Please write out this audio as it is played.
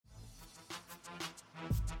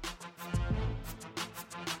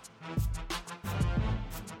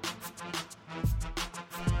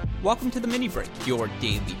Welcome to the Mini Break, your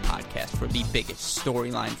daily podcast for the biggest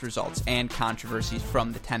storylines, results, and controversies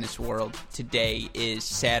from the tennis world. Today is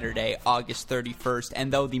Saturday, August 31st,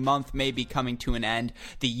 and though the month may be coming to an end,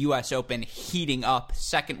 the U.S. Open heating up,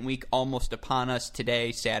 second week almost upon us.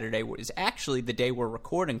 Today, Saturday, is actually the day we're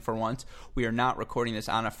recording for once. We are not recording this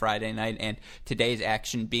on a Friday night, and today's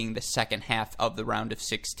action being the second half of the round of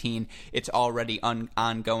 16. It's already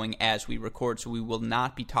ongoing as we record, so we will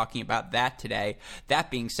not be talking about that today.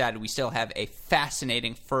 That being said, we still have a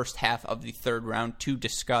fascinating first half of the third round to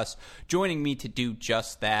discuss. Joining me to do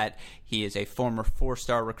just that, he is a former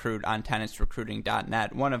four-star recruit on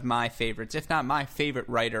tennisrecruiting.net, one of my favorites, if not my favorite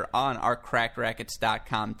writer on our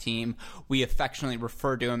crackrackets.com team. We affectionately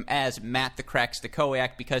refer to him as Matt the Crack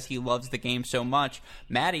Stakowiak because he loves the game so much.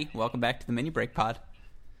 Matty, welcome back to the Mini Break Pod.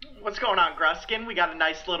 What's going on, Gruskin? We got a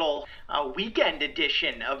nice little weekend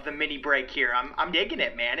edition of the Mini Break here. I'm digging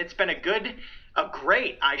it, man. It's been a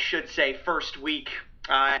great, I should say, first week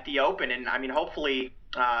at the Open, and I mean, hopefully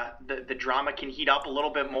the drama can heat up a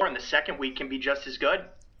little bit more, and the second week can be just as good.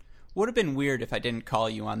 Would have been weird if I didn't call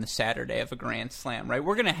you on the Saturday of a Grand Slam, right?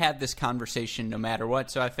 We're going to have this conversation no matter what,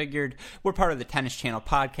 so I figured we're part of the Tennis Channel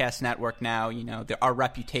podcast network now. You know, our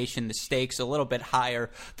reputation, the stakes a little bit higher.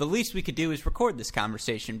 The least we could do is record this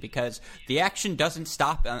conversation because the action doesn't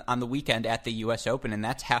stop on the weekend at the U.S. Open, and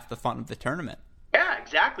that's half the fun of the tournament. Yeah,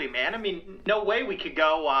 exactly, man. I mean, no way we could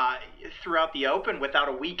go throughout the Open without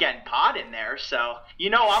a weekend pod in there, so you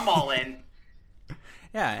know I'm all in.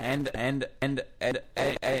 Yeah, and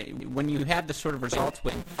when you have the sort of results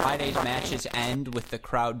when Friday's matches end with the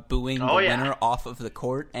crowd booing the winner off of the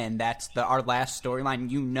court, and that's our last storyline,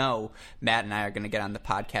 you know Matt and I are going to get on the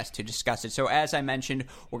podcast to discuss it. So as I mentioned,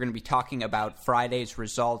 we're going to be talking about Friday's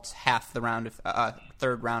results, half the round of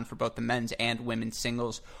third round for both the men's and women's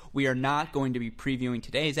singles. We are not going to be previewing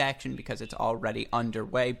today's action because it's already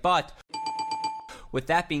underway, but with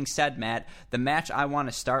that being said, Matt, the match I want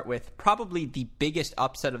to start with, probably the biggest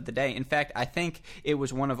upset of the day. In fact, I think it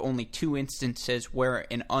was one of only two instances where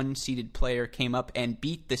an unseeded player came up and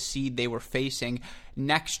beat the seed they were facing.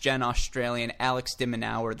 Next-gen Australian Alex de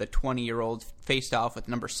Minaur, the 20-year-old, faced off with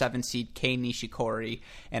number 7 seed Kei Nishikori.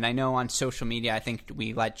 And I know on social media, I think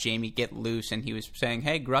we let Jamie get loose, and he was saying,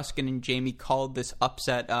 hey, Gruskin and Jamie called this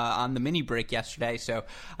upset on the mini break yesterday, so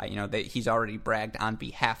he's already bragged on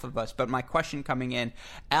behalf of us. But my question coming in,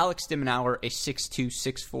 Alex de Minaur, a 6-2,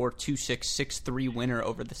 6-4, 2-6, 6-3 winner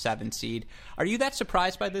over the 7 seed. Are you that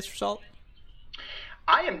surprised by this result?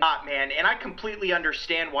 I am not, man, and I completely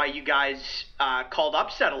understand why you guys called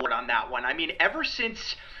upset alert on that one. I mean, ever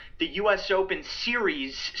since the U.S. Open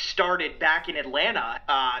series started back in Atlanta,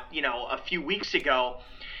 a few weeks ago,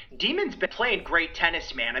 Demon's been playing great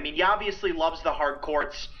tennis, man. I mean, he obviously loves the hard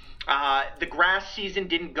courts. The grass season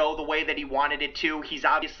didn't go the way that he wanted it to. He's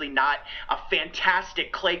obviously not a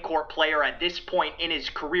fantastic clay court player at this point in his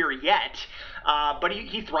career yet, but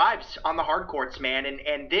he thrives on the hard courts, man,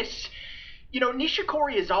 and this...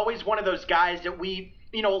 Nishikori is always one of those guys that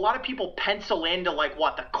a lot of people pencil into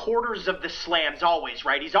the quarters of the slams always,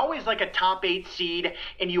 right? He's always like a top 8 seed,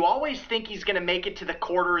 and you always think he's going to make it to the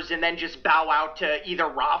quarters and then just bow out to either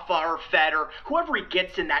Rafa or Fed or whoever he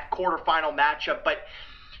gets in that quarterfinal matchup. But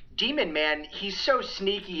Demon, man, he's so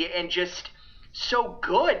sneaky and just so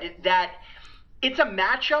good that it's a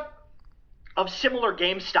matchup of similar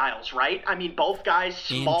game styles, right? I mean, both guys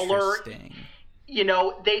smaller. Interesting.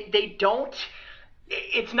 They don't –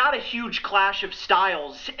 it's not a huge clash of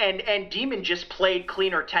styles, and Demon just played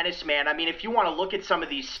cleaner tennis, man. I mean, if you want to look at some of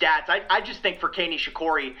these stats, I just think for Kei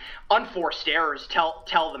Nishikori, unforced errors tell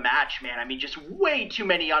the match, man. I mean, just way too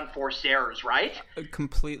many unforced errors, right?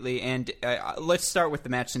 Completely, and let's start with the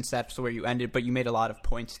match since that's where you ended, but you made a lot of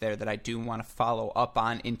points there that I do want to follow up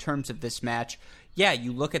on in terms of this match. Yeah,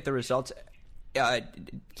 you look at the results –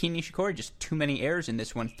 Kei Nishikori, just too many errors in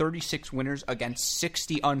this one. 36 winners against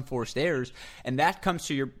 60 unforced errors, and that comes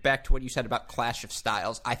to back to what you said about clash of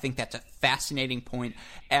styles. I think that's a fascinating point.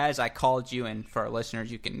 As I called you, and for our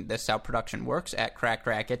listeners, this is how production works at Crack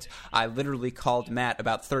Rackets. I literally called Matt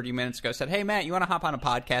about 30 minutes ago, said, hey, Matt, you want to hop on a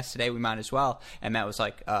podcast today? We might as well. And Matt was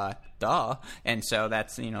like, duh. And so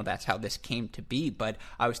that's how this came to be. But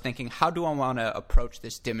I was thinking, how do I want to approach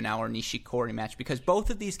this de Minaur Nishikori match? Because both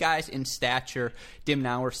of these guys in stature, de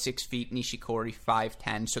Minaur 6 feet, Nishikori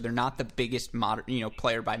 5'10", so they're not the biggest modern,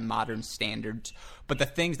 player by modern standards. But the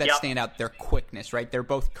things that stand out, their quickness, right? They're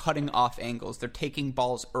both cutting off angles. They're taking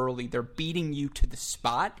balls early. They're beating you to the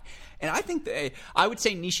spot. And I think I would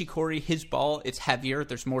say Nishikori, his ball, it's heavier.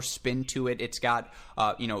 There's more spin to it. It's got,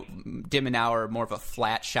 de Minaur, more of a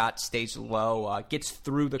flat shot, stays low, gets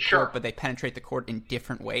through the court, but they penetrate the court in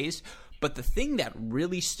different ways. But the thing that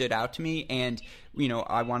really stood out to me, and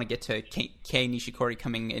I want to get to Kei Nishikori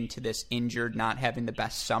coming into this injured, not having the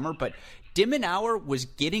best summer, but de Minaur was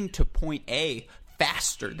getting to point A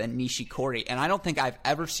faster than Nishikori, and I don't think I've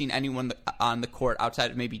ever seen anyone on the court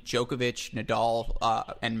outside of maybe Djokovic,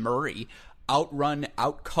 Nadal, and Murray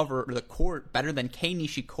outcover the court better than Kei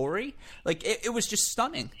Nishikori. Like, it was just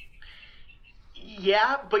stunning.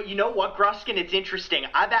 Yeah, but you know what, Gruskin? It's interesting.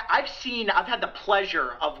 I've had the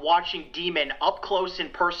pleasure of watching Demon up close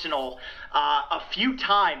and personal a few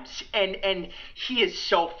times, and he is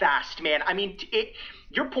so fast, man. I mean,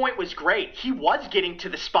 your point was great. He was getting to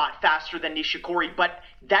the spot faster than Nishikori, but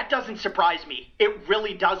that doesn't surprise me. It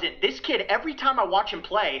really doesn't. This kid, every time I watch him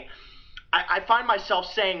play, I find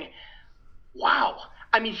myself saying, wow.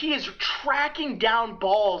 I mean, he is tracking down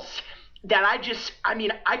balls that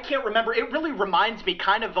I can't remember. It really reminds me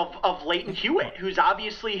kind of Leighton Hewitt, who's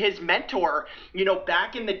obviously his mentor.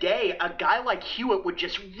 Back in the day, a guy like Hewitt would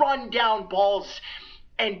just run down balls,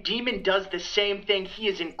 and Demon does the same thing. He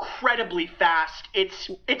is incredibly fast. It's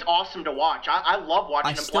awesome to watch. I love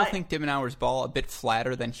watching him play. I still think de Minaur's ball a bit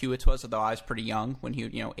flatter than Hewitt's was, although I was pretty young when he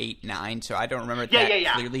was 8, 9, so I don't remember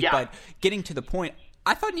that clearly. Yeah. But getting to the point,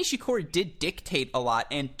 I thought Nishikori did dictate a lot,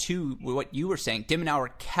 and to what you were saying, de Minaur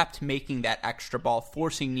kept making that extra ball,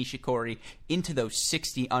 forcing Nishikori into those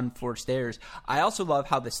 60 unforced errors. I also love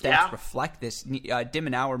how the stats reflect this. De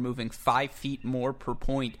Minaur moving 5 feet more per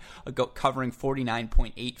point, covering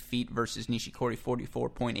 49.8 feet versus Nishikori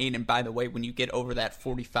 44.8. And by the way, when you get over that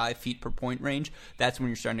 45 feet per point range, that's when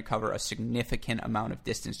you're starting to cover a significant amount of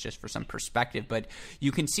distance, just for some perspective. But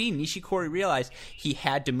you can see Nishikori realized he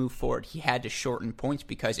had to move forward. He had to shorten points,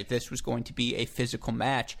 because if this was going to be a physical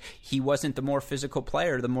match, he wasn't the more physical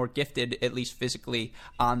player, the more gifted, at least physically,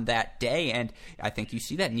 on that day. And I think you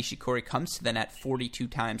see that Nishikori comes to the net 42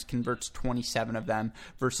 times, converts 27 of them,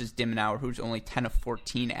 versus de Minaur, who's only 10 of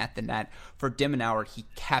 14 at the net. For de Minaur, he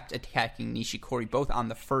kept attacking Nishikori both on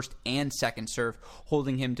the first and second serve,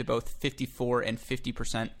 holding him to both 54 and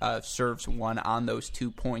 50% of serves won on those 2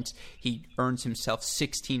 points. He earns himself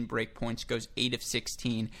 16 break points, goes 8 of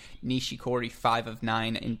 16. Nishikori 5 of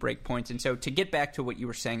 9 in break points. And so to get back to what you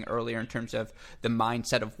were saying earlier in terms of the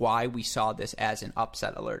mindset of why we saw this as an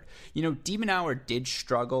upset alert, de Minaur did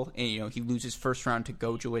struggle. And, he loses first round to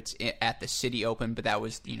Gojowicz at the City Open, but that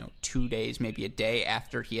was 2 days, maybe a day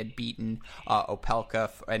after he had beaten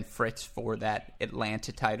Opelka and Fritz for that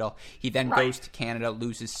Atlanta title. He then goes to Canada,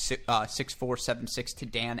 loses 6-4, 7-6 to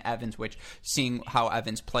Dan Evans, which, seeing how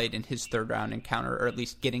Evans played in his third round encounter, or at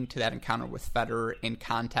least getting to that encounter with Federer in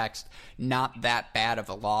context, not that bad of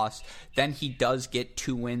a loss. Then he does get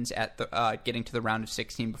 2 wins at the getting to the round of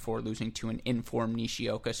 16 before losing to an informed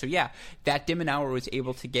Nishioka. So yeah, that de Minaur was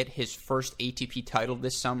able to get his first ATP title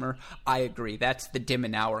this summer. I agree. That's the de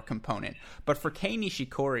Minaur component. But for Kei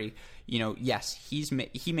Nishikori, yes,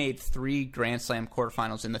 he made 3 Grand Slam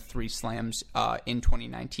quarterfinals in the 3 slams in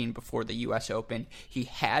 2019 before the U.S. Open. He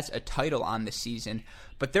has a title on the season,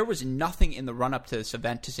 but there was nothing in the run-up to this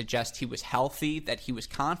event to suggest he was healthy, that he was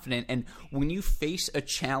confident. And when you face a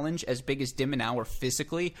challenge as big as de Minaur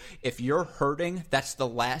physically, if you're hurting, that's the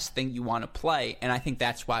last thing you want to play. And I think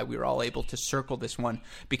that's why we were all able to circle this one,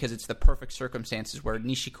 because it's the perfect circumstances where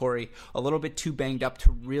Nishikori, a little bit too banged up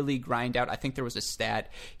to really grind out. I think there was a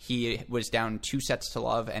stat, he was down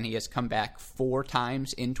 2-0, and he has come back 4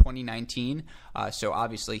 times in 2019. So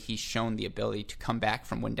obviously he's shown the ability to come back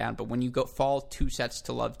from when down. But when you fall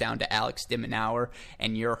 2-0 down to Alex de Minaur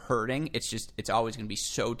and you're hurting, it's always going to be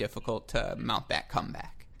so difficult to mount that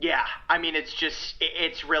comeback. Yeah, I mean,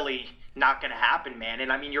 it's really not going to happen, man.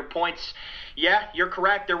 And I mean, your points, yeah, you're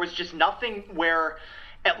correct. There was just nothing where,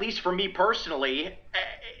 at least for me personally,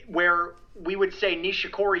 where we would say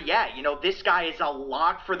Nishikori, this guy is a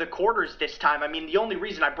lock for the quarters this time. I mean, the only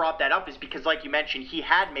reason I brought that up is because, like you mentioned, he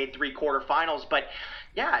had made 3 quarterfinals, but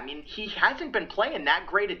yeah, I mean, he hasn't been playing that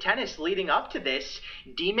great of tennis leading up to this.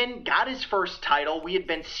 Demon got his first title. We had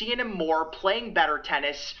been seeing him more, playing better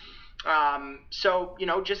tennis. So,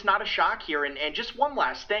 just not a shock here. And just one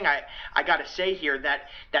last thing I got to say here,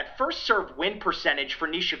 that first serve win percentage for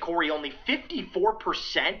Nishikori, only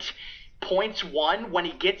 54%. Points won when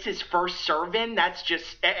he gets his first serve in,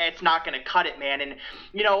 it's not going to cut it, man. And,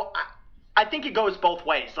 I think it goes both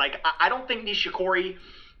ways. Like, I don't think Nishikori,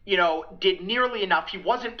 did nearly enough. He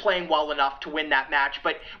wasn't playing well enough to win that match,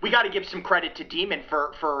 but we got to give some credit to Demon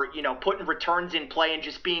for putting returns in play and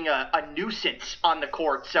just being a nuisance on the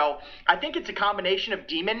court. So I think it's a combination of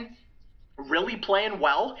Demon really playing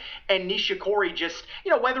well, and Nishikori just,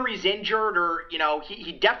 whether he's injured or,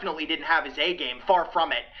 he definitely didn't have his A game, far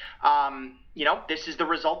from it. This is the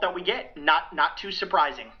result that we get. Not too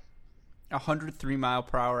surprising.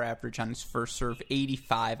 103-mile-per-hour average on his first serve,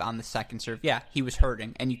 85 on the second serve. Yeah, he was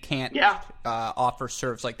hurting, and you can't offer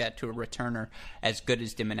serves like that to a returner as good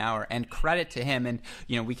as de Minaur. And credit to him, and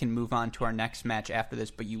we can move on to our next match after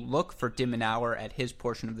this, but you look for de Minaur at his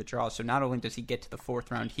portion of the draw. So not only does he get to the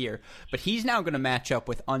fourth round here, but he's now going to match up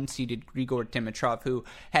with unseeded Grigor Dimitrov, who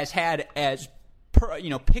has had as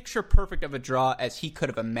picture perfect of a draw as he could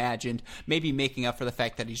have imagined, maybe making up for the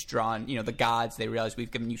fact that he's drawn, the gods. They realize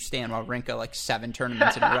we've given you Stan Wawrinka like 7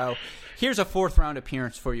 tournaments in a row. Here's a fourth round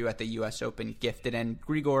appearance for you at the U.S. Open gifted. And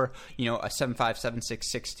Grigor, a 7-5, 7-6,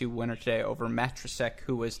 6-2 winner today over Matrasek,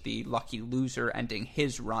 who was the lucky loser ending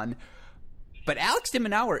his run. But Alex de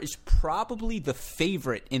Minaur is probably the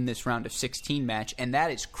favorite in this round of 16 match, and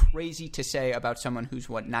that is crazy to say about someone who's,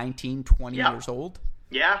 19, 20 years old?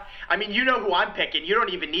 Yeah, I mean, you know who I'm picking. You don't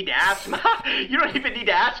even need to ask. You don't even need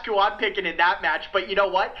to ask who I'm picking in that match. But you know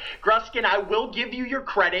what, Gruskin, I will give you your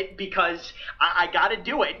credit because I got to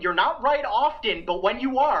do it. You're not right often, but when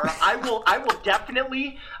you are, I will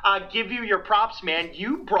definitely give you your props, man.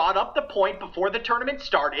 You brought up the point before the tournament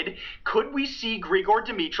started. Could we see Grigor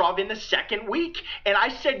Dimitrov in the second week? And I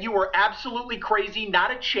said you were absolutely crazy,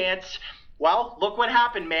 not a chance. Well, look what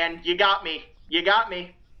happened, man. You got me. You got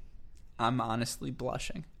me. I'm honestly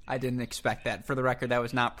blushing. I didn't expect that. For the record, that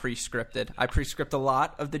was not pre-scripted. I pre-script a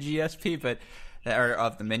lot of the GSP, or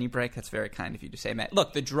of the mini break. That's very kind of you to say, Matt.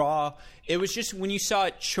 Look, the draw, it was just when you saw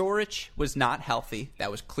it, Coric was not healthy.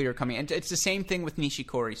 That was clear coming in. It's the same thing with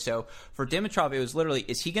Nishikori. So for Dimitrov, it was literally,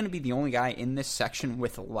 is he going to be the only guy in this section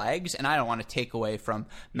with legs? And I don't want to take away from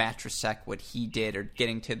Matrasek what he did or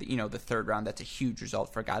getting to the third round. That's a huge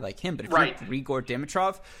result for a guy like him. But if you're Grigor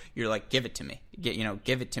Dimitrov, you're like, give it to me.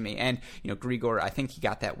 Give it to me. And Grigor, I think he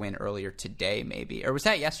got that win earlier today, maybe, or was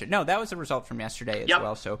that yesterday? No, that was a result from yesterday as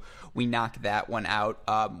well. So we knocked that one out.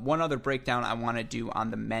 One other breakdown I want to do on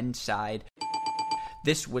the men's side.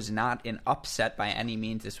 This was not an upset by any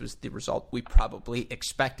means. This was the result we probably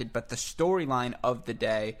expected. But the storyline of the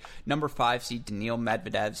day, number 5 seed Daniil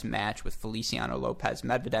Medvedev's match with Feliciano Lopez.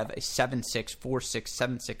 Medvedev, a 7-6, 4-6,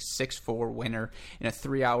 7-6, 6-4 winner in a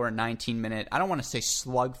 3-hour and 19-minute, I don't want to say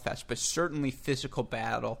slugfest, but certainly physical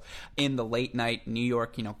battle in the late night New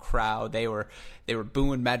York, crowd. They were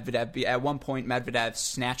booing Medvedev. At one point, Medvedev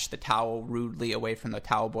snatched the towel rudely away from the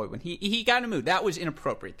towel boy when he got in a mood. That was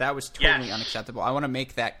inappropriate. That was totally unacceptable. I want to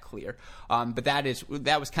make that clear. But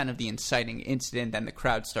that was kind of the inciting incident. Then the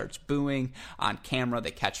crowd starts booing on camera.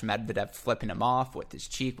 They catch Medvedev flipping him off with his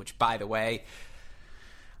cheek, which, by the way,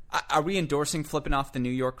 are we endorsing flipping off the New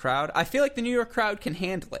York crowd? I feel like the New York crowd can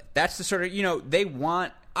handle it. That's the sort of, they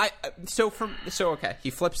want... okay, he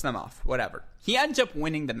flips them off, whatever. He ends up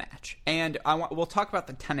winning the match, and we'll talk about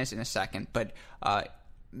the tennis in a second, but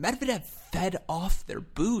Medvedev fed off their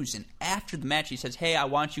boos, and after the match he says, hey, I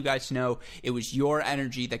want you guys to know it was your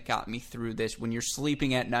energy that got me through this. When you're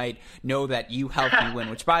sleeping at night, know that you helped me win,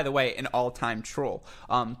 which, by the way, an all-time troll.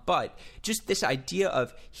 But just this idea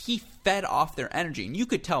of he fed off their energy, and you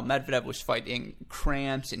could tell Medvedev was fighting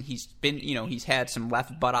cramps, and he's had some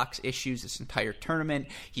left buttocks issues this entire tournament.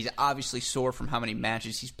 He's obviously sore from how many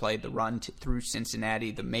matches he's played, the run through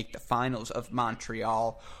Cincinnati, the make the finals of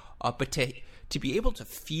Montreal, but to be able to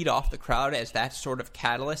feed off the crowd as that sort of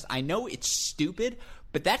catalyst, I know it's stupid,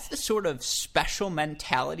 but that's the sort of special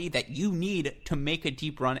mentality that you need to make a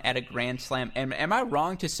deep run at a Grand Slam. And am I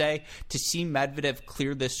wrong to say, to see Medvedev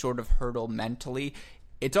clear this sort of hurdle mentally,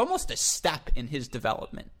 it's almost a step in his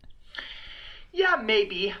development? Yeah,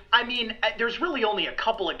 maybe. I mean, there's really only a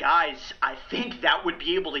couple of guys, I think, that would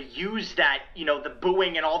be able to use that, the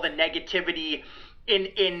booing and all the negativity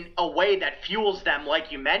in a way that fuels them,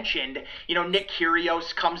 like you mentioned. Nick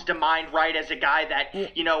Kyrgios comes to mind, right, as a guy that,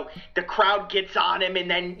 the crowd gets on him, and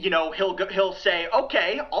then, he'll say,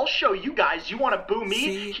 okay, I'll show you guys. You want to boo me?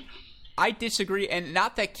 See, I disagree, and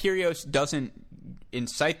not that Kyrgios doesn't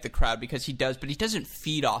incite the crowd, because he does, but he doesn't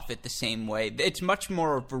feed off it the same way. It's much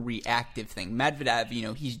more of a reactive thing. Medvedev,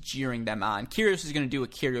 he's jeering them on. Kyrgios is going to do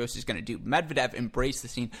what Kyrgios is going to do. Medvedev embraced the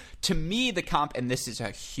scene. To me, the comp, and this is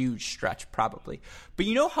a huge stretch probably, but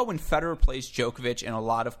you know how when Federer plays Djokovic in a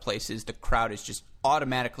lot of places, the crowd is just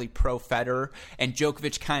automatically pro-Federer, and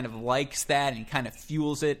Djokovic kind of likes that and kind of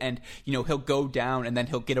fuels it, and he'll go down and then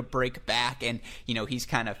he'll get a break back, and he's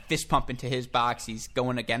kind of fist pumping to his box, he's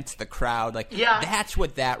going against the crowd, that's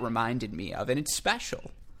what that reminded me of, and it's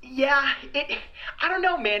special. Yeah, I don't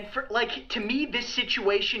know, man. To me, this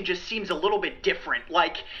situation just seems a little bit different.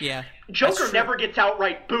 Joker never gets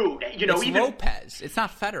outright booed. It's even Lopez. It's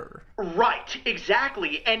not Federer. Right,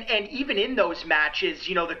 exactly. And even in those matches,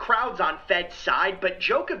 the crowd's on Fed's side, but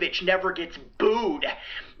Djokovic never gets booed.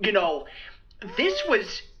 This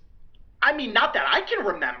was... I mean, not that I can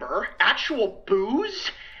remember. Actual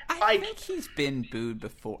boos? I think he's been booed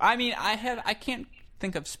before. I mean, I can't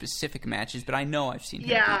think of specific matches, but I know I've seen him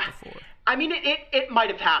booed before. I mean, it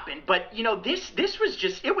might have happened, but, this was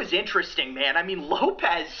just, it was interesting, man. I mean,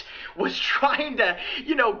 Lopez was trying to,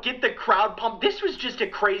 get the crowd pumped. This was just a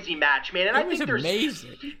crazy match, man. And I think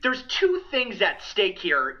there's two things at stake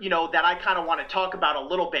here, that I kind of want to talk about a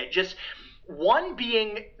little bit. Just one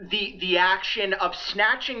being the action of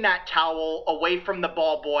snatching that towel away from the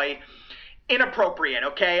ball boy. Inappropriate,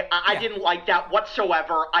 okay? I didn't like that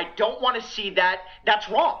whatsoever. I don't want to see that. That's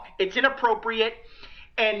wrong. It's inappropriate.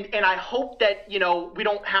 And I hope that, we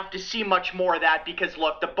don't have to see much more of that because,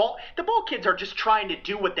 look, the ball kids are just trying to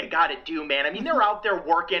do what they got to do, man. I mean, they're out there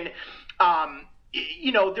working.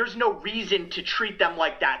 There's no reason to treat them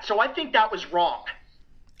like that. So I think that was wrong.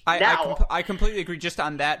 I completely agree. Just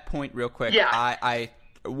on that point real quick, I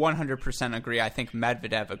 100% agree. I think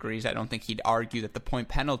Medvedev agrees. I don't think he'd argue that the point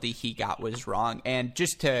penalty he got was wrong. And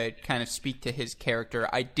just to kind of speak to his character,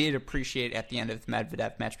 I did appreciate at the end of the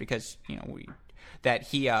Medvedev match because, that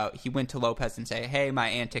he went to Lopez and say, hey, my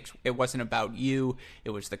antics, it wasn't about you.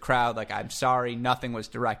 It was the crowd. Like, I'm sorry. Nothing was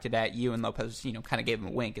directed at you. And Lopez, kind of gave him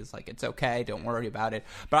a wink. It's like, it's okay. Don't worry about it.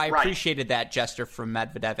 But I appreciated that gesture from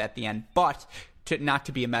Medvedev at the end. But not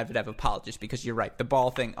to be a Medvedev apologist because you're right. The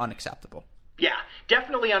ball thing, unacceptable. Yeah,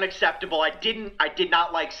 definitely unacceptable. I did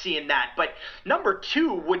not like seeing that. But number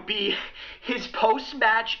two would be his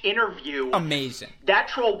post-match interview. Amazing. That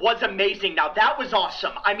troll was amazing. Now, that was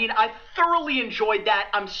awesome. I mean, I thoroughly enjoyed that.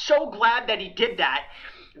 I'm so glad that he did that.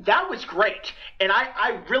 That was great. And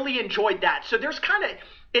I really enjoyed that. So there's kind of...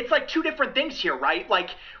 It's like two different things here, right?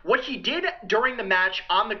 Like what he did during the match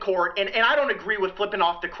on the court, and I don't agree with flipping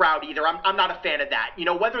off the crowd either. I'm not a fan of that.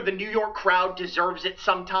 Whether the New York crowd deserves it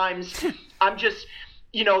sometimes, I'm just,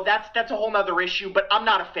 that's a whole nother issue, but I'm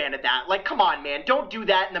not a fan of that. Like, come on, man. Don't do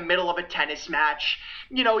that in the middle of a tennis match.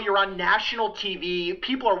 You're on national TV.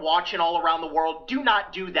 People are watching all around the world. Do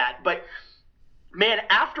not do that. But, man,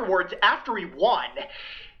 afterwards, after he won,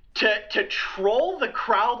 to troll the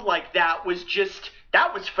crowd like that was just...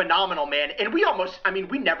 That was phenomenal, man. And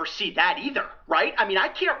we never see that either, right? I mean, I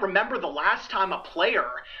can't remember the last time a player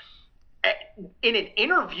in an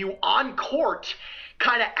interview on court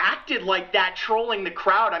kind of acted like that, trolling the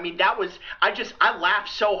crowd. I mean, I laughed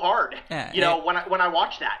so hard, when I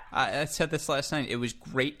watched that. I said this last night. It was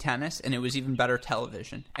great tennis, and it was even better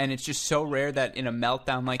television. And it's just so rare that in a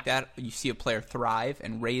meltdown like that, you see a player thrive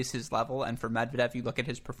and raise his level. And for Medvedev, you look at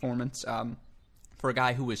his performance, for a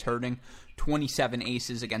guy who was hurting, 27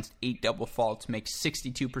 aces against 8 double faults, makes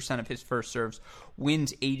 62% of his first serves,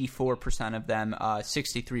 wins 84% of them,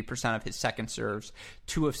 63% of his second serves,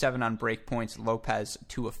 2 of 7 on break points. Lopez,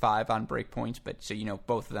 2 of 5 on break points, but so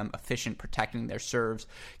both of them efficient protecting their serves.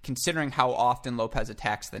 Considering how often Lopez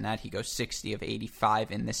attacks the net, he goes 60 of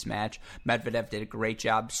 85 in this match. Medvedev did a great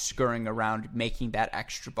job scurrying around, making that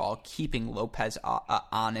extra ball, keeping Lopez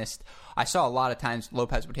honest. I saw a lot of times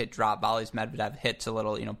Lopez would hit drop volleys. Medvedev hits a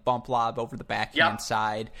little, bump lob over the backhand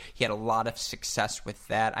side. He had a lot of success with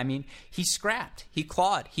that. I mean, he scrapped. He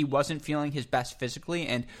clawed. He wasn't feeling his best physically,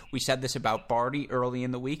 and we said this about Barty early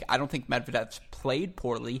in the week. I don't think Medvedev's played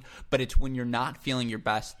poorly, but it's when you're not feeling your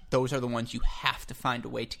best, those are the ones you have to find a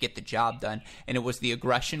way to get the job done, and it was the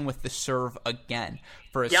aggression with the serve again.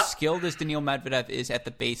 For as skilled as Daniil Medvedev is at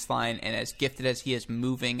the baseline and as gifted as he is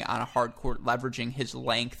moving on a hard court, leveraging his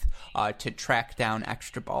length to track down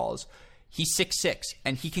extra balls, he's 6'6",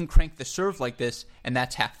 and he can crank the serve like this, and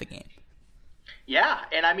that's half the game. Yeah,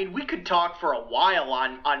 and I mean, we could talk for a while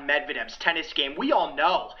on Medvedev's tennis game. We all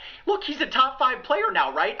know. Look, he's a top 5 player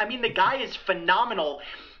now, right? I mean, the guy is phenomenal.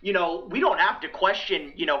 We don't have to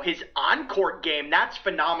question, his on-court game. That's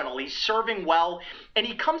phenomenal. He's serving well, and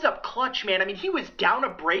he comes up clutch, man. I mean, he was down a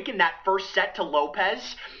break in that first set to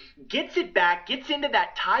Lopez, gets it back, gets into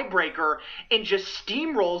that tiebreaker, and just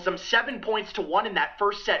steamrolls them 7-1 in that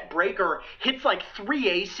first set breaker, hits like 3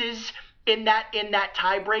 aces in that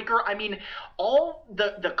tiebreaker. I mean, all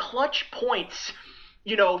the clutch points,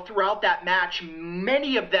 throughout that match,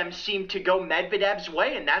 many of them seem to go Medvedev's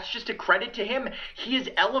way, and that's just a credit to him. He has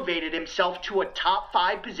elevated himself to a top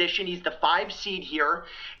 5 position. He's the 5 seed here,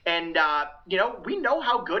 and, we know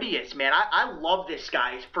how good he is, man. I love this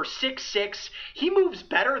guy. For 6'6", he moves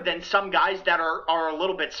better than some guys that are a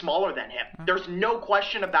little bit smaller than him. There's no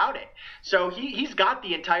question about it. So he's got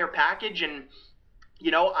the entire package, and,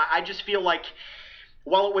 I just feel like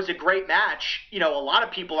while it was a great match, a lot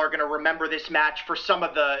of people are going to remember this match for some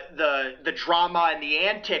of the drama and the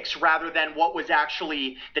antics rather than what was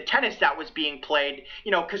actually the tennis that was being played.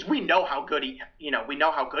 Because we know how good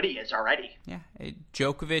he is already. Yeah,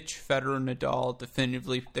 Djokovic, Federer, Nadal,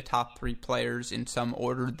 definitively the top 3 players in some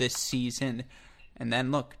order this season. And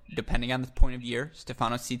then look, depending on the point of year,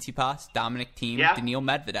 Stefanos Tsitsipas, Dominic Thiem, Daniil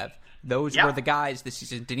Medvedev. Those were the guys this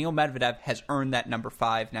season. Daniil Medvedev has earned that number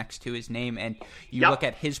 5 next to his name, and you look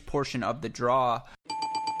at his portion of the draw.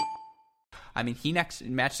 I mean, he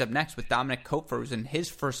matches up next with Dominic Koepfer, who's in his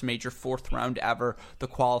first major 4th round ever, the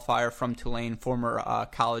qualifier from Tulane, former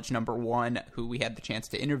college number 1, who we had the chance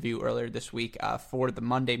to interview earlier this week for the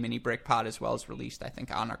Monday Mini Break Pod, as well as released, I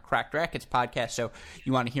think, on our Cracked Rackets podcast. So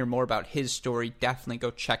you want to hear more about his story, definitely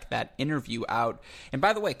go check that interview out. And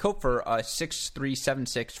by the way, Koepfer, 6-3,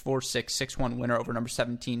 7-6, 4-6, 6-1 winner over number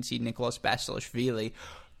 17 seed Nicholas Basilashvili.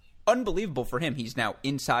 Unbelievable for him. He's now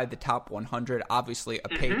inside the top 100. Obviously, a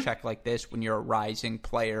paycheck like this when you're a rising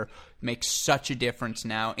player makes such a difference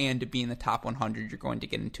now. And to be in the top 100, you're going to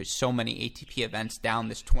get into so many ATP events down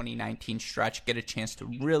this 2019 stretch, get a chance to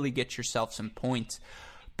really get yourself some points.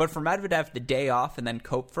 But for Medvedev, the day off and then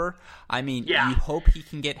Koepfer, I mean, you hope he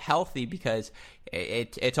can get healthy because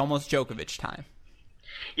it's almost Djokovic time.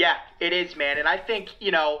 Yeah, it is, man. And I think,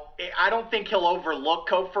 I don't think he'll overlook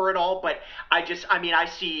Koepfer at all, but I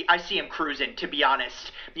see him cruising, to be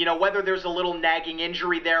honest. Whether there's a little nagging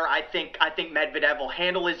injury there, I think Medvedev will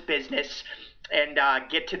handle his business and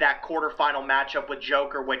get to that quarterfinal matchup with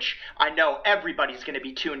Joker, which I know everybody's going to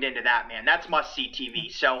be tuned into that, man. That's must-see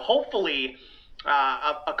TV. So hopefully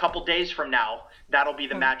a couple days from now, that'll be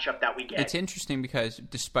the matchup that we get. It's interesting because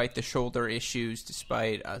despite the shoulder issues,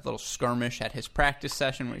 despite a little skirmish at his practice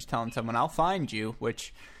session where he's telling someone, "I'll find you,"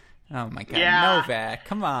 which, oh my God, Novak,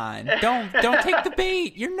 come on. Don't take the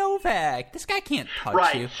bait. You're Novak. This guy can't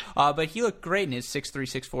touch you. But he looked great in his 6-3,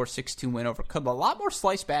 6-4, 6-2 win over Kuba. A lot more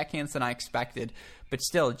slice backhands than I expected. But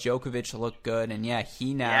still, Djokovic looked good, and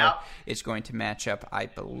he now is going to match up, I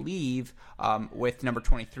believe, with number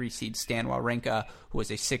 23 seed Stan Wawrinka, who was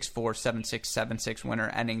a 6-4, 7-6, 7-6 winner,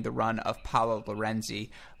 ending the run of Paolo Lorenzi.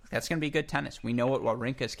 That's going to be good tennis. We know what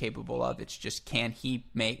Wawrinka is capable of. It's just, can he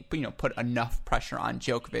put enough pressure on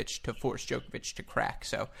Djokovic to force Djokovic to crack?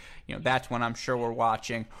 So, that's when I'm sure we're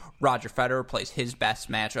watching. Roger Federer plays his best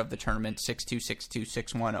match of the tournament, 6-2, 6-2,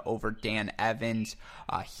 6-1 over Dan Evans.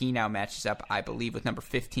 He now matches up, I believe, with number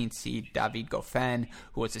 15 seed David Goffin,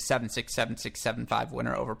 who was a 7-6, 7-6, 7-5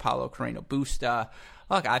 winner over Paulo Carreno Busta.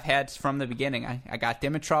 Look, I've had from the beginning. I got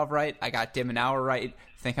Dimitrov right. I got De Minaur right.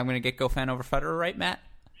 Think I'm going to get Goffin over Federer right, Matt?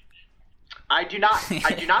 I do not.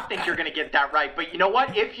 I do not think you're going to get that right. But you know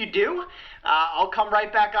what? If you do, I'll come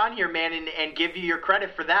right back on here, man, and give you your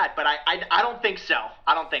credit for that. But I don't think so.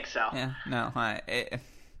 I don't think so. Yeah, no.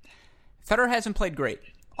 Federer hasn't played great.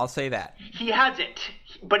 I'll say that. He hasn't,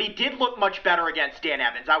 but he did look much better against Dan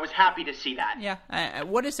Evans. I was happy to see that. Yeah.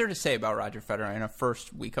 What is there to say about Roger Federer in a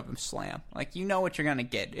first week of a slam? Like, you know what you're going to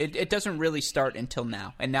get. It doesn't really start until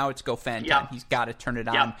now, and now it's Goffin time. He's got to turn it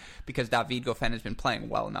on because David Goffin has been playing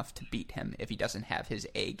well enough to beat him if he doesn't have his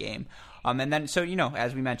A game. And then, so,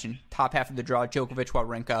 as we mentioned, top half of the draw, Djokovic,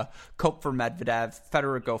 Wawrinka, Koepfer, Medvedev,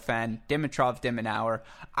 Federer, Goffin, Dimitrov, De Minaur.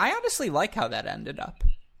 I honestly like how that ended up.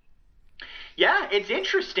 Yeah, it's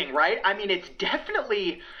interesting, right? I mean, it's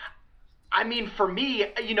definitely, for me,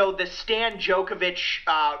 the Stan Djokovic,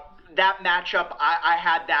 that matchup, I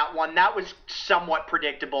had that one. That was somewhat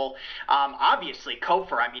predictable. Obviously,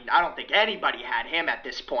 Koepfer, I don't think anybody had him at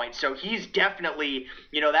this point. So he's definitely,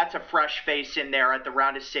 that's a fresh face in there at the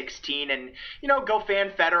round of 16. And,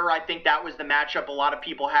 Goffin, Federer, I think that was the matchup a lot of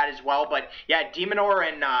people had as well. But, yeah, De Minaur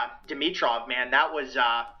and Dimitrov, man, that was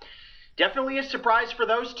definitely a surprise for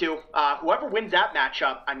those two. Whoever wins that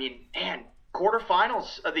matchup,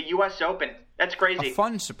 quarterfinals of the U.S. Open. That's crazy. A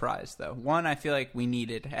fun surprise, though. One I feel like we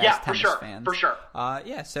needed as tennis fans. For sure.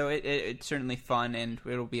 So it's certainly fun, and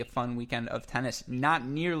it'll be a fun weekend of tennis. Not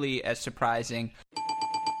nearly as surprising.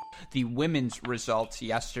 The women's results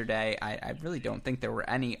yesterday, I really don't think there were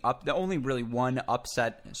any only really one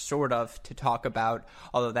upset sort of to talk about,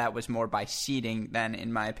 although that was more by seeding than,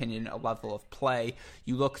 in my opinion, a level of play.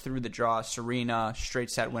 You look through the draw, Serena,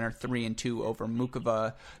 straight set winner, 3-2 over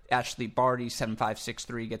Mukova. Ashley Barty, 7-5,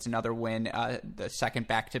 6-3, gets another win, the second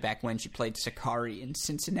back-to-back win. She played Sakari in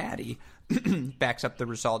Cincinnati. Backs up the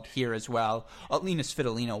result here as well. Alina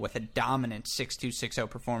Svitolina with a dominant 6-2, 6-0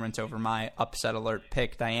 performance over my upset alert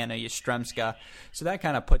pick, Diana Yastremska. So that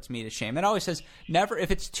kind of puts me to shame. It always says never,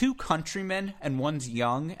 if it's two countrymen and one's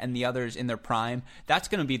young and the other's in their prime, that's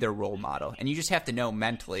going to be their role model. And you just have to know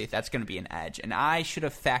mentally that's going to be an edge. And I should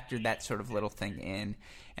have factored that sort of little thing in,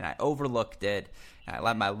 and I overlooked it. I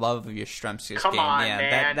let my love of Yastremska's game.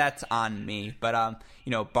 Man. That's on me. But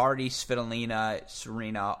Barty, Svitolina,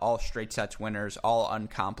 Serena, all straight sets winners, all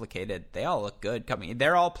uncomplicated. They all look good coming.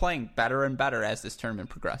 They're all playing better and better as this tournament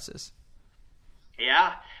progresses.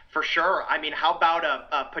 Yeah, for sure. I mean, how about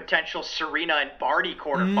a potential Serena and Barty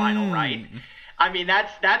quarterfinal, right? I mean,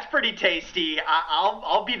 that's pretty tasty.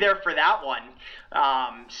 I'll be there for that one.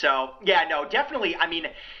 Definitely. I mean,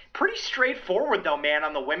 pretty straightforward though, man,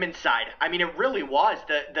 on the women's side. I mean, it really was.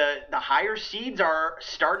 The higher seeds are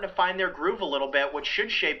starting to find their groove a little bit, which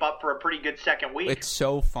should shape up for a pretty good second week. It's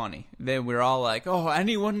so funny. Then we're all like, oh,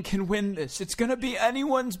 anyone can win this. It's going to be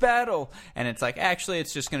anyone's battle. And it's like, actually,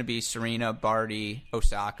 it's just going to be Serena, Barty,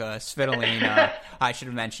 Osaka, Svitolina. I should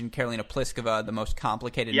have mentioned Karolina Pliskova, the most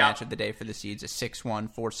complicated match of the day for the seeds, a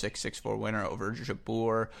 6-1, 4-6, 6-4 winner over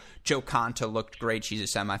Jabeur. Jo Konta looked great. She's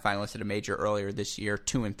a semifinalist at a major earlier this year,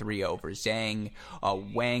 2-3 over Zhang.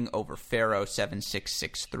 Wang over Ferro, 7-6,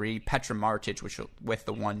 6-3. Petra Martic, with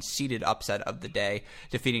the one seeded upset of the day,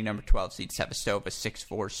 defeating number 12 seed Sevastova,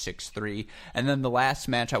 6-4, 6-3. And then the last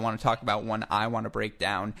match I want to talk about, one I want to break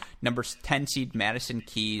down, number 10 seed Madison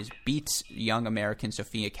Keys beats young American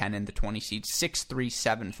Sophia Kenin, the 20 seed, 6-3,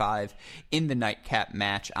 7-5 in the nightcap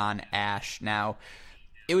match on Ash. Now,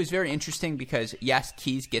 it was very interesting because, yes,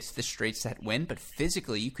 Keys gets the straight set win, but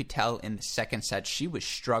physically you could tell in the second set she was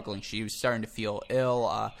struggling. She was starting to feel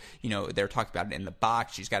ill. They were talking about it in the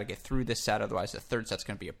box. She's got to get through this set, otherwise the third set's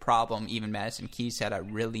going to be a problem. Even Madison Keys said, I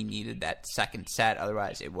really needed that second set,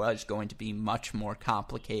 otherwise it was going to be much more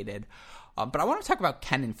complicated. But I want to talk about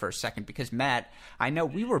Kenin for a second because, Matt, I know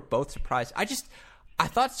we were both surprised. I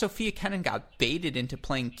thought Sophia Kenin got baited into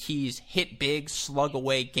playing Keys' hit big, slug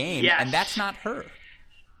away game, and that's not her.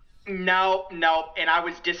 No, and I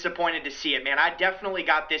was disappointed to see it, man. I definitely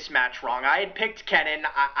got this match wrong. I had picked Kenin.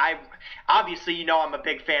 I obviously, I'm a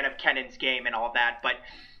big fan of Kenin's game and all that, but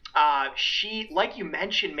she, like you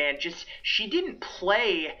mentioned, man, she didn't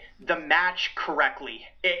play the match correctly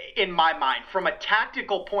in my mind. From a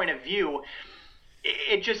tactical point of view,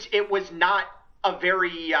 it was not a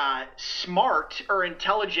very smart or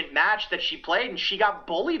intelligent match that she played, and she got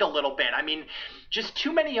bullied a little bit. I mean, just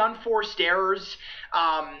too many unforced errors.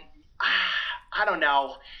 I don't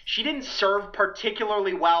know. She didn't serve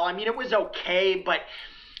particularly well. I mean, it was okay, but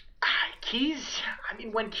Keys,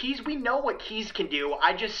 when Keys, we know what Keys can do.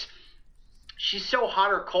 She's so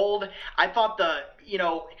hot or cold. I thought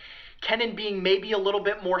Kenin being maybe a little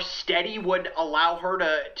bit more steady would allow her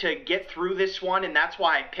to get through this one, and that's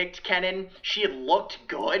why I picked Kenin. She had looked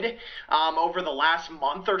good over the last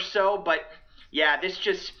month or so, but yeah,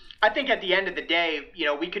 I think at the end of the day,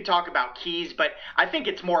 we could talk about Keys, but I think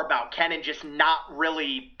it's more about Kenin just not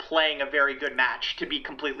really playing a very good match, to be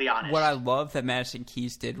completely honest. What I love that Madison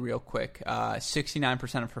Keys did real quick,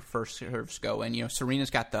 69% of her first serves go in.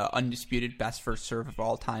 Serena's got the undisputed best first serve of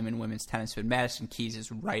all time in women's tennis, but Madison Keys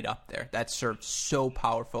is right up there. That serve so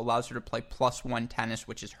powerful, allows her to play +1 tennis,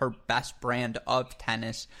 which is her best brand of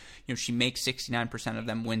tennis. She makes 69% of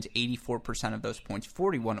them, wins 84% of those points,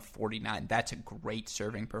 41 of 49. That's a great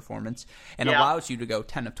serving performance, and allows you to go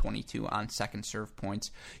 10 of 22 on second serve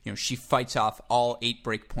points. She fights off all 8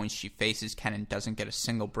 break points she faces. Kenin doesn't get a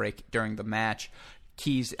single break during the match.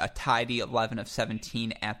 Keys a tidy 11 of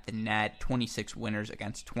 17 at the net, 26 winners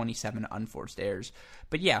against 27 unforced errors.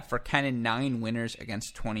 But yeah, for Kenin, 9 winners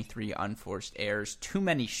against 23 unforced errors. Too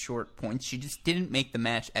many short points. She just didn't make the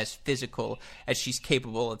match as physical as she's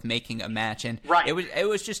capable of making a match. And it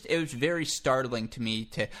was very startling to me.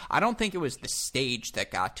 I don't think it was the stage that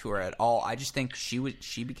got to her at all. I just think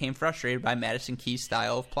she became frustrated by Madison Keys'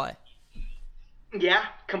 style of play. Yeah,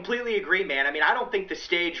 completely agree, man. I don't think the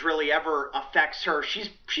stage really ever affects her. She's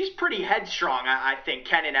pretty headstrong, I think,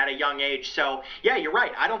 Kenin, at a young age. So, yeah, you're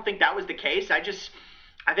right. I don't think that was the case. I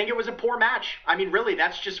think it was a poor match. Really,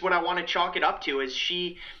 that's just what I want to chalk it up to, is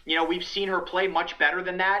she, we've seen her play much better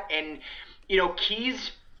than that. And,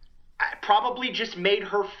 Keys probably just made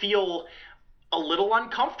her feel a little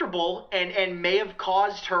uncomfortable and may have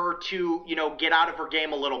caused her to, get out of her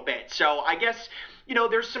game a little bit. So I guess,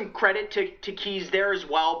 there's some credit to Keys there as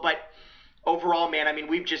well, but overall, man,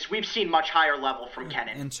 we've seen much higher level from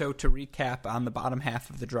Kenin. And so to recap on the bottom half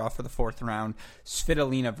of the draw for the fourth round,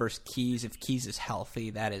 Svitolina versus Keys. If Keys is healthy,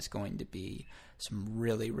 that is going to be some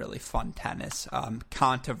really, really fun tennis.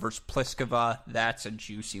 Konta versus Pliskova, that's a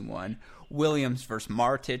juicy one. Williams versus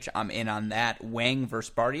Martic, I'm in on that. Wang versus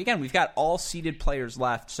Barty. Again, we've got all seeded players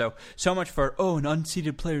left, so much for, an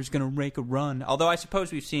unseeded player is going to make a run. Although I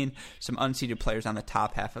suppose we've seen some unseeded players on the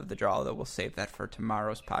top half of the draw, although we'll save that for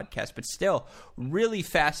tomorrow's podcast. But still, really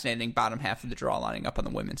fascinating bottom half of the draw lining up on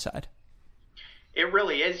the women's side. It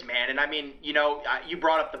really is, man. And I mean, you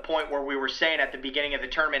brought up the point where we were saying at the beginning of the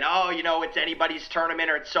tournament, it's anybody's tournament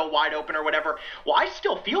or it's so wide open or whatever. Well, I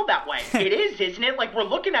still feel that way. It is, isn't it? Like, we're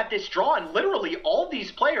looking at this draw and literally all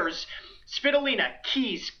these players, Svitolina,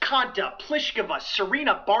 Keys, Konta, Pliskova,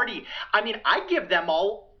 Serena, Barty, I mean, I give them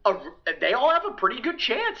all they all have a pretty good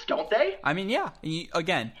chance, don't they? I mean, yeah.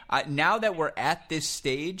 Again, now that we're at this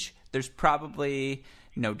stage, there's probably...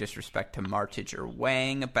 no disrespect to Martic or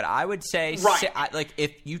Wang, but I would say,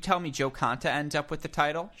 if you tell me Joe Konta ends up with the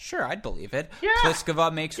title, sure, I'd believe it. Yeah.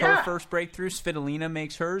 Pliskova makes her first breakthrough. Svitolina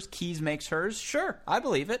makes hers. Keys makes hers. Sure, I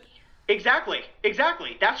believe it. Exactly.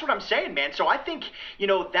 That's what I'm saying, man. So I think,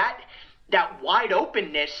 that wide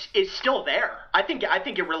openness is still there. I think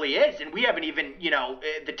it really is, and we haven't even,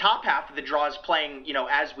 the top half of the draw is playing,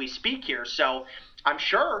 as we speak here. So I'm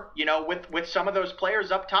sure, with some of those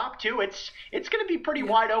players up top too, it's going to be pretty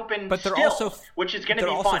wide open. But they're also, which is going to be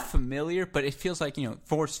fun. They're also familiar, but it feels like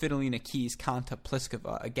for Svitolina, Keys, Konta,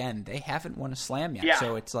 Pliskova, again, they haven't won a slam yet,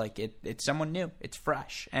 so it's like it's someone new, it's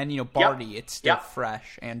fresh, and Barty, it's still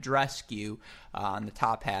fresh, Andreescu on the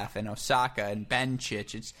top half, and Osaka and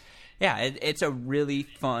Bencic, it's a really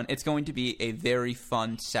fun – it's going to be a very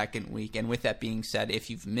fun second week. And with that being said, if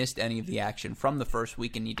you've missed any of the action from the first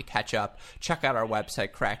week and need to catch up, check out our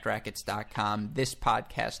website, crackrackets.com. This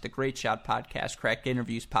podcast, the Great Shot Podcast, Cracked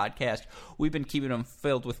Interviews Podcast, we've been keeping them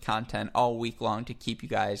filled with content all week long to keep you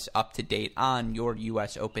guys up to date on your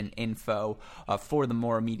U.S. Open info. For the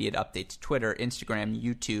more immediate updates, Twitter, Instagram,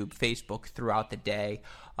 YouTube, Facebook throughout the day.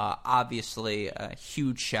 Obviously, a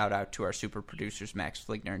huge shout-out to our super producers, Max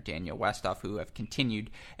Fligner and Daniel Westoff, who have continued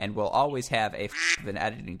and will always have an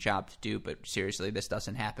editing job to do, but seriously, this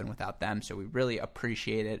doesn't happen without them, so we really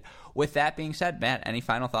appreciate it. With that being said, Matt, any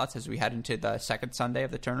final thoughts as we head into the second Sunday of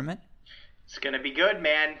the tournament? It's going to be good,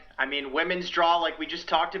 man. I mean, women's draw, like we just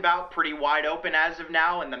talked about, pretty wide open as of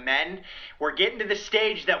now. And the men, we're getting to the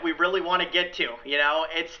stage that we really want to get to.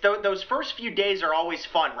 It's those first few days are always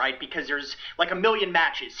fun, right? Because there's like a million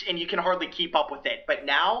matches and you can hardly keep up with it. But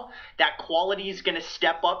now that quality is going to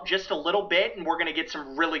step up just a little bit, and we're going to get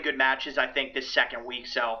some really good matches, I think, this second week.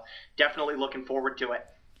 So definitely looking forward to it.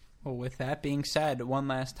 Well, with that being said, one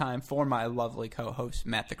last time for my lovely co-host,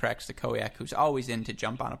 Matt the Cracks the Koyak, who's always in to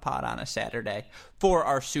jump on a pod on a Saturday, for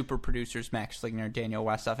our super producers, Max Fligner and Daniel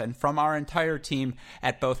Westoff, and from our entire team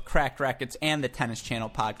at both Cracked Rackets and the Tennis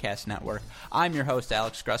Channel Podcast Network, I'm your host,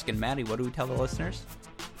 Alex Gruskin. Maddie, what do we tell the listeners?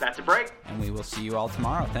 That's a break. And we will see you all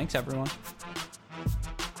tomorrow. Thanks, everyone.